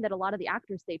that's something that a lot of the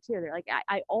actors say too. They're like,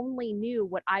 I only knew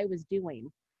what I was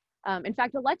doing. In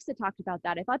fact, Alexa talked about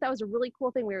that. I thought that was a really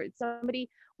cool thing where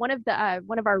one of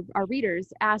our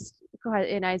readers asked, so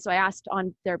I asked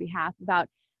on their behalf about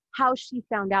how she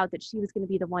found out that she was going to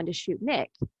be the one to shoot Nick.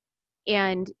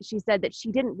 And she said that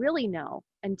she didn't really know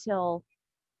until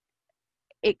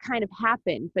it kind of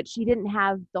happened, but she didn't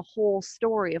have the whole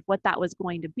story of what that was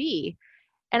going to be.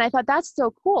 And I thought that's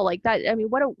so cool. Like that, I mean,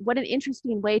 what an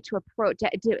interesting way to approach to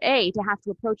have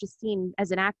to approach a scene as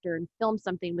an actor and film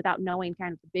something without knowing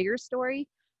kind of the bigger story.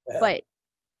 Yeah. But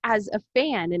as a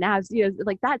fan and as,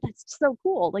 like that's so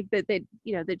cool. Like that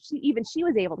she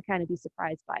was able to kind of be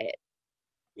surprised by it.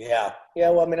 Yeah.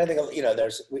 Well, I mean, I think,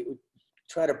 we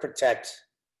try to protect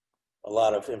a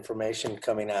lot of information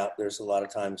coming out. There's a lot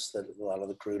of times that a lot of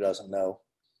the crew doesn't know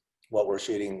what we're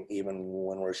shooting, even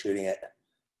when we're shooting it,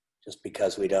 just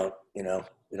because we don't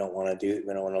want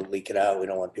to leak it out. We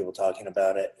don't want people talking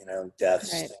about it,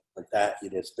 deaths, right, things like that.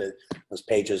 Those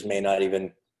pages may not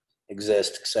even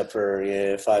exist except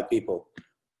for 5 people.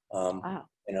 Wow.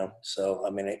 So,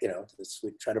 I mean,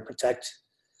 we try to protect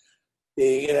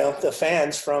the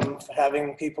fans from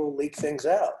having people leak things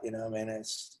out. I mean,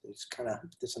 it's kind of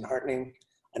disheartening.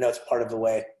 I know it's part of the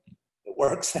way it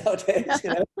works nowadays.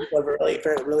 People are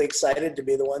really excited to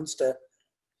be the ones to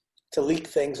leak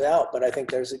things out, but I think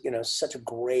there's such a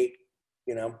great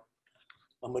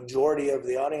a majority of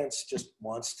the audience just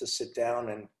wants to sit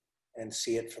down and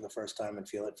see it for the first time and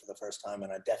feel it for the first time.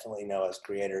 And I definitely know as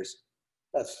creators,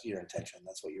 that's your intention.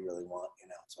 That's what you really want.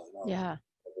 It's like, yeah,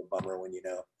 a bummer when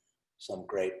some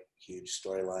great, huge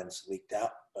storylines leaked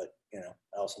out, but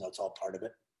I also know it's all part of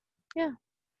it. Yeah.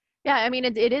 Yeah, I mean,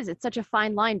 it's such a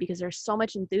fine line because there's so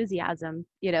much enthusiasm,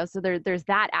 so there's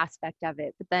that aspect of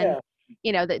it. But then,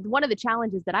 one of the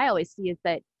challenges that I always see is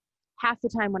that half the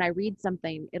time when I read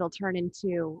something, it'll turn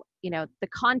into, the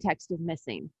context is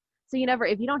missing. So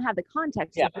if you don't have the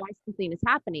context of why something is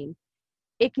happening,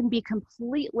 it can be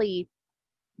completely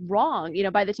wrong.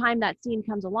 By the time that scene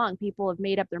comes along, people have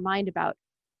made up their mind about,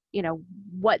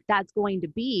 what that's going to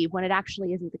be when it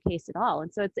actually isn't the case at all.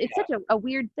 And so it's such a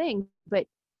weird thing, but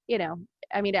I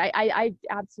mean, I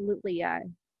absolutely, I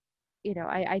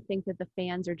think that the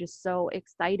fans are just so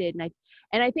excited.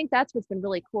 And I think that's what's been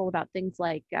really cool about things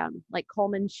like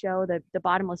Coleman's show, the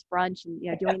Bottomless Brunch, and,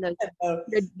 doing those,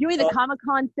 the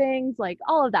Comic-Con things, like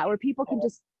all of that, where people can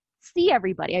just see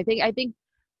everybody. I think,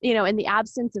 in the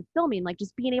absence of filming, like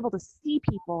just being able to see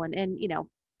people and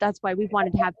that's why we've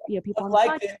wanted to have, people on the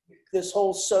podcast. This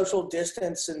whole social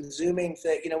distance and Zooming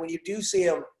thing, when you do see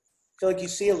them, I feel like you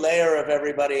see a layer of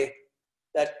everybody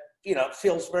that,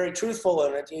 feels very truthful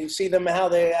in it. You see them how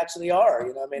they actually are,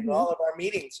 all of our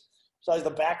meetings, it's always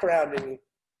the background and,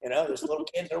 there's little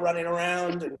kids are running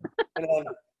around and,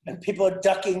 and people are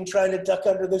trying to duck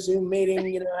under the Zoom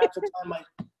meeting, half the time my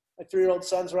 3-year-old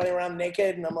son's running around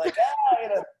naked and I'm like,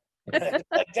 like,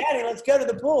 Daddy, let's go to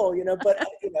the pool, but,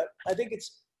 I think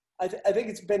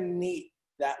it's been neat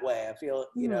that way. I feel,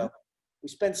 we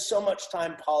spend so much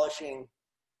time polishing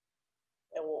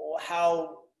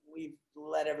how we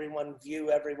let everyone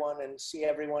view everyone and see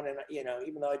everyone. And,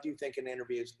 even though I do think in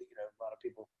interviews, a lot of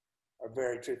people are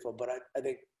very truthful, but I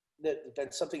think that there's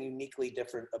been something uniquely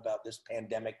different about this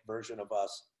pandemic version of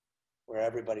us where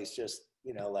everybody's just,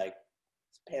 like,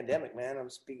 it's a pandemic, man.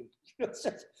 I'm speaking, let's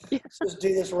just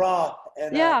do this raw.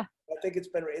 And I think it's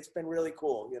been really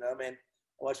cool. I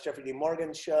watched Jeffrey D.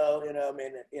 Morgan's show, and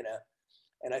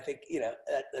I think,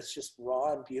 that's just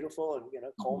raw and beautiful. And,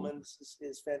 Coleman's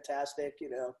is fantastic,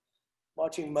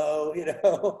 watching Mo,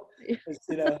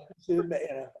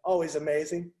 always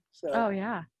amazing. So, oh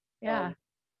yeah. Yeah,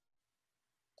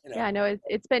 no,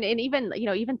 it's been, and even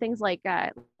things like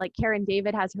Karen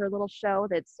David has her little show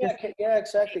that's just,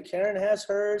 exactly. Karen has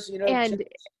hers, and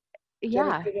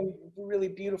Jen's giving really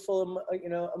beautiful,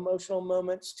 emotional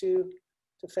moments to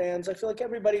fans. I feel like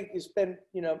everybody has been,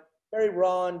 very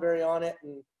raw and very on it,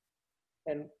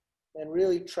 and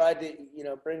really tried to,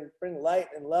 bring light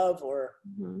and love, or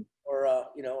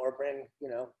bring,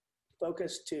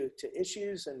 focus to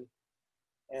issues, and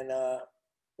I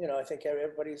think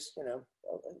everybody's, a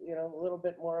little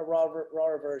bit more raw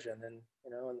version, and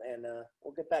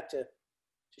we'll get back to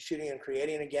shooting and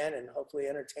creating again, and hopefully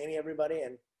entertaining everybody,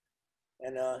 and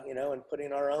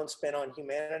putting our own spin on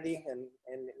humanity, and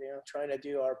trying to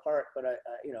do our part. But I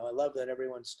love that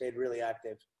everyone stayed really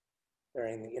active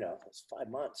during, it's 5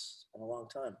 months. It's been a long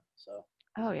time. So.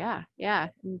 Oh yeah.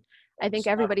 And I think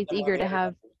everybody's eager to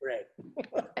have. Great.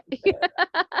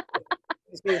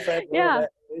 Yeah. At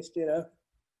least,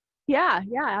 Yeah,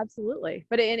 absolutely.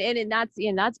 But and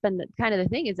that's been kind of the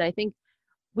thing, is I think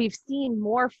we've seen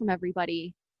more from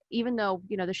everybody, even though,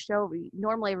 the show,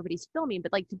 normally everybody's filming,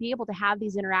 but like to be able to have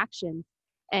these interactions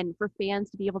and for fans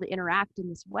to be able to interact in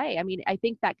this way. I mean, I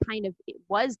think that kind of, it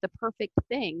was the perfect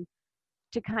thing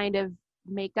to kind of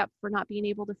make up for not being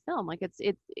able to film. Like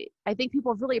I think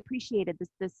people have really appreciated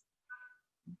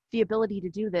the ability to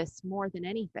do this more than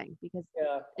anything, because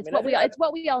it's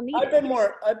what we all need. I've been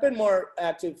more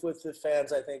active with the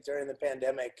fans, I think, during the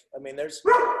pandemic. I mean, there's a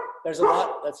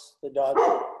lot. That's the dog.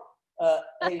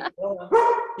 Hey,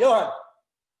 Johan.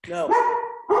 No.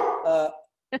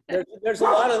 There's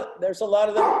a lot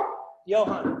of them.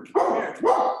 Johan, come here.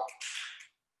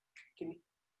 Can you?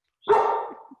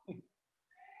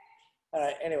 All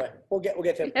right. Anyway, we'll get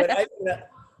to him. But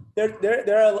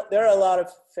there are a lot of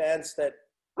fans that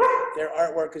their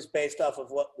artwork is based off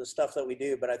of what the stuff that we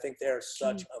do. But I think they're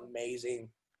such amazing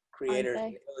creators,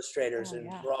 and illustrators, and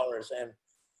drawers,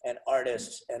 and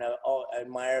artists, and I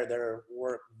admire their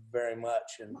work very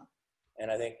much. And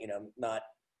I think not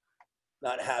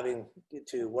having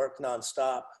to work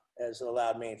nonstop has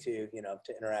allowed me to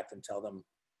to interact and tell them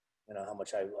how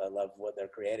much I love what they're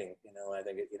creating. I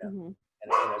think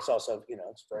and it's also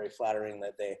it's very flattering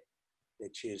that they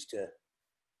choose to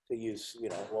use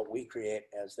what we create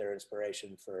as their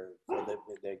inspiration for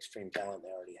the extreme talent they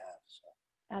already have. So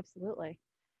absolutely.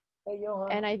 Hey,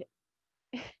 Johan. And I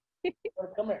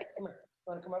come here.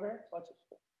 Want to come over here? Watch this.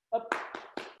 Up.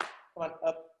 Come on,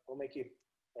 up. We'll make you.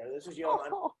 There. This is Johan.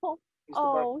 He's the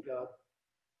barking dog.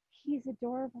 He's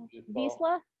adorable. He's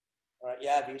Wisla? All right.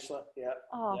 Yeah, Wisla. Yeah.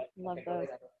 Oh, yeah. love Okay,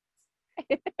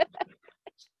 those.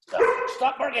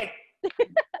 Stop barking.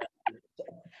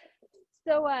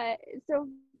 So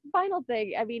final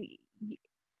thing. I mean,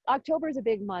 October is a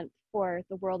big month for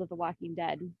the world of The Walking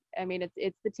Dead. I mean,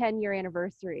 it's the 10-year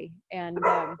anniversary, and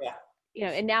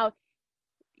Yeah. and now,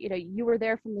 you were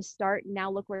there from the start, and now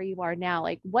look where you are now.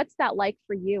 Like, what's that like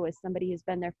for you as somebody who's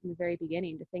been there from the very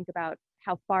beginning, to think about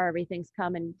how far everything's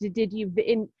come? And did you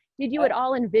at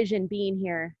all envision being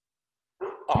here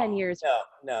 10 years?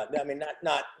 No. I mean,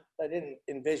 not. I didn't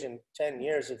envision 10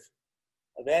 years of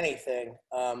anything.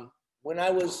 When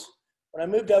I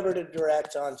moved over to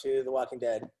direct onto The Walking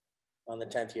Dead on the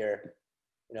 10th year,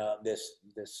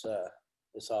 this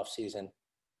off season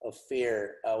of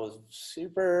Fear, I was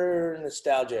super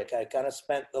nostalgic. I kind of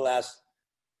spent the last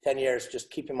 10 years just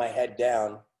keeping my head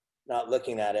down, not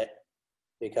looking at it,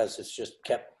 because it's just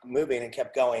kept moving and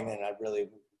kept going. And I really,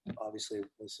 obviously,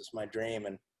 this is my dream,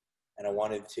 and I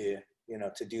wanted to,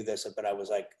 to do this, but I was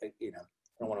like, I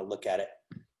don't want to look at it.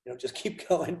 Just keep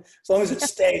going. As long as it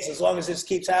stays, as long as this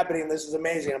keeps happening, this is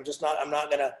amazing. I'm not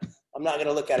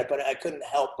gonna look at it. But I couldn't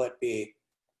help but be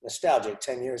nostalgic.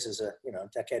 10 years is a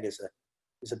decade is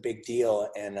a big deal,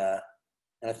 and I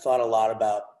thought a lot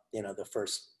about the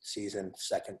first season,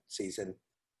 second season,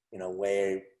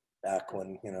 way back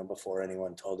when before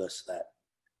anyone told us that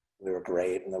we were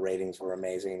great and the ratings were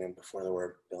amazing, and before there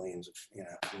were billions of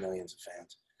millions of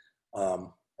fans. I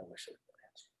wish there were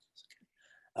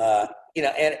billions.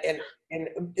 And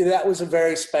that was a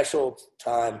very special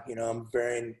time. I'm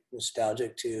very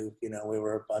nostalgic to we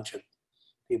were a bunch of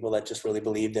people that just really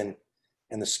believed in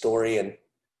the story and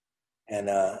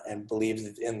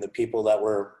believed in the people that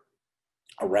were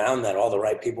around, that all the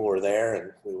right people were there,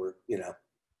 and we were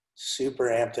super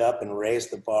amped up and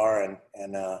raised the bar,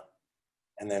 and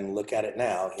then look at it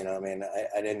now. I mean,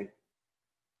 I didn't,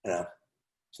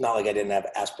 it's not like I didn't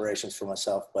have aspirations for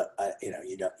myself, but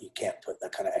you can't put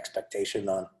that kind of expectation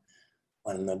on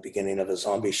the beginning of a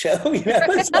zombie show.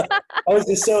 So I was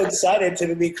just so excited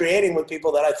to be creating with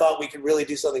people that I thought we could really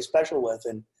do something special with,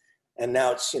 and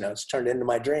now it's it's turned into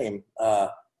my dream.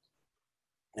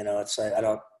 It's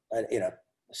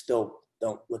I still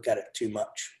don't look at it too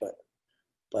much, but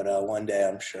one day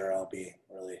I'm sure I'll be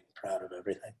really proud of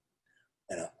everything.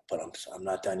 But I'm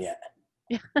not done yet.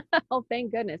 Oh,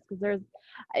 thank goodness, because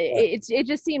it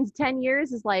just seems 10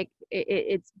 years is like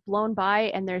it's blown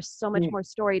by, and there's so much more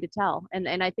story to tell,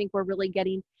 and I think we're really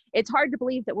getting. It's hard to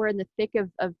believe that we're in the thick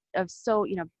of so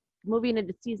moving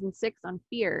into season 6 on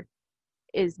Fear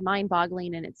is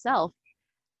mind-boggling in itself,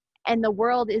 and the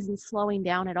world isn't slowing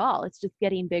down at all. It's just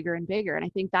getting bigger and bigger, and I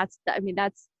think that's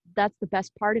the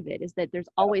best part of it, is that there's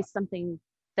always something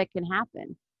that can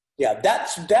happen. Yeah,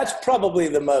 that's probably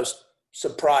the most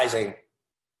surprising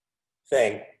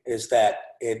thing, is that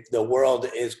the world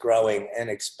is growing and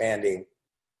expanding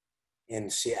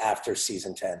after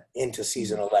season 10 into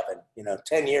season 11.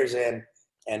 10 years in,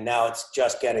 and now it's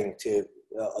just getting to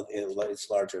its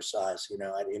larger size.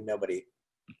 Nobody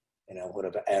would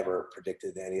have ever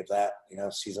predicted any of that.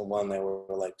 Season 1, they were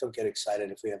like, don't get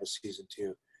excited if we have a season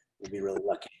 2. We'll be really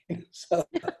lucky. So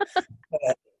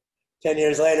 10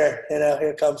 years later,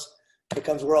 here comes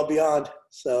World Beyond.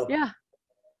 So yeah,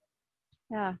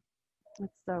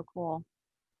 that's so cool.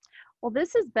 Well,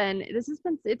 this has been.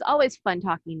 It's always fun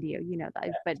talking to you.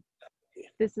 That, but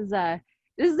this is a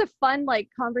fun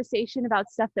conversation about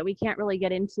stuff that we can't really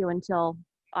get into until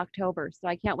October. So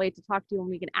I can't wait to talk to you when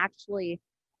we can actually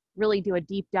really do a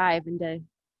deep dive into,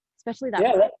 especially that.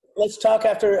 Yeah, let's talk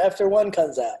after one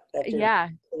comes out. That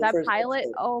pilot.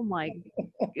 Episode. Oh my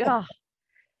god.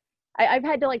 I've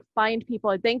had to find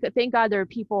people. Thank God there are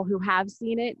people who have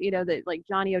seen it. That like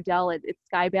Johnny Odell at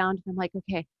Skybound. I'm like,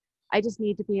 okay, I just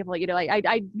need to be able. You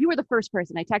were the first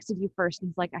person. I texted you first, and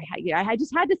it's like I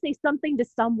just had to say something to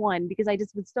someone because I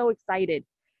just was so excited,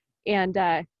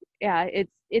 and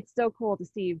it's so cool to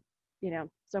see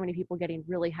so many people getting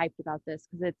really hyped about this,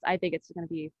 because I think it's going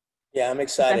to be I'm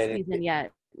excited. The best season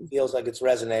yet. It feels like it's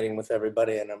resonating with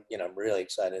everybody, and I'm really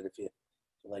excited. If you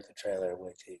like the trailer,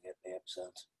 wait till you get the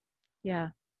episodes. Yeah.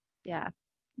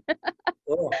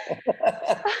 Cool.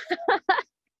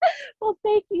 Well,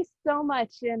 thank you so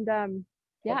much, and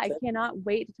I cannot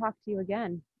wait to talk to you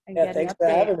again. Thanks for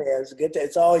having me. It's good.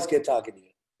 It's always good talking to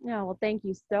you. Yeah, well, thank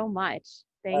you so much.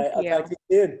 Thank you. I'll talk to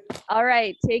you soon. All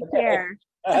right, take care.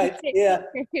 All right, yeah.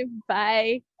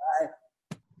 Bye. Bye.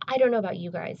 I don't know about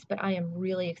you guys, but I am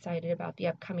really excited about the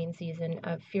upcoming season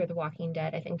of Fear the Walking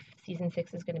Dead. I think season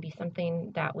 6 is going to be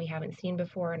something that we haven't seen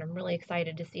before, and I'm really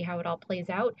excited to see how it all plays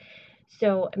out.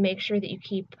 So make sure that you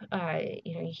keep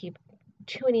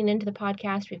tuning into the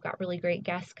podcast. We've got really great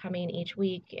guests coming each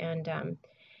week, and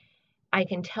I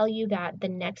can tell you that the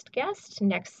next guest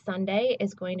next Sunday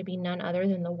is going to be none other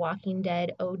than the Walking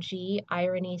Dead OG,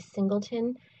 Irony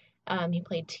Singleton. He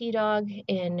played T-Dog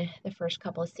in the first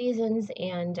couple of seasons,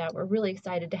 and we're really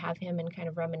excited to have him and kind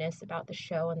of reminisce about the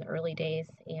show in the early days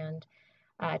and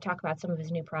talk about some of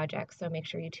his new projects. So make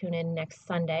sure you tune in next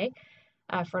Sunday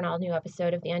for an all-new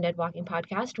episode of the Undead Walking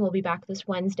Podcast. We'll be back this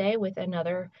Wednesday with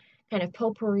another kind of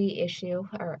potpourri issue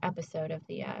or episode of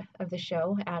the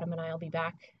show. Adam and I will be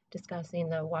back discussing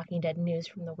the Walking Dead news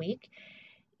from the week.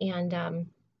 And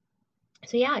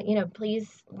so yeah,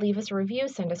 please leave us a review,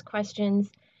 send us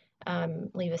questions,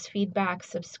 leave us feedback,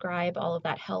 subscribe. All of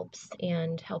that helps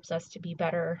us to be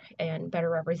better and better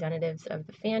representatives of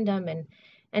the fandom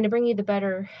and to bring you the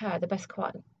best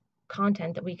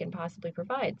content that we can possibly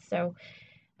provide. So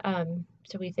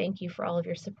we thank you for all of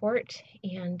your support,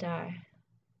 and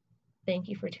thank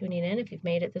you for tuning in if you've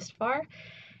made it this far.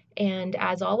 And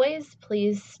as always,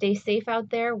 please stay safe out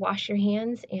there, wash your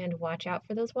hands, and watch out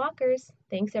for those walkers.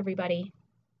 Thanks, everybody.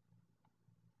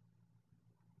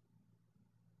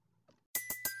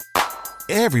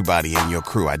 Everybody in your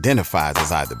crew identifies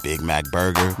as either Big Mac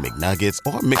Burger, McNuggets,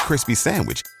 or McCrispy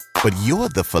Sandwich. But you're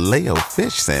the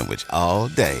Filet-O-Fish Sandwich all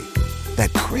day.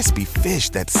 That crispy fish,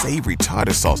 that savory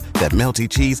tartar sauce, that melty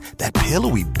cheese, that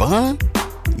pillowy bun.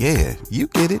 Yeah, you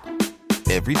get it.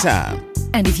 Every time.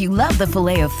 And if you love the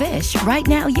Filet-O-Fish, right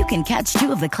now you can catch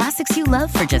two of the classics you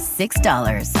love for just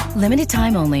 $6. Limited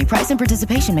time only. Price and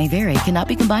participation may vary. Cannot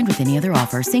be combined with any other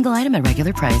offer. Single item at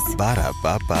regular price.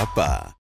 Ba-da-ba-ba-ba.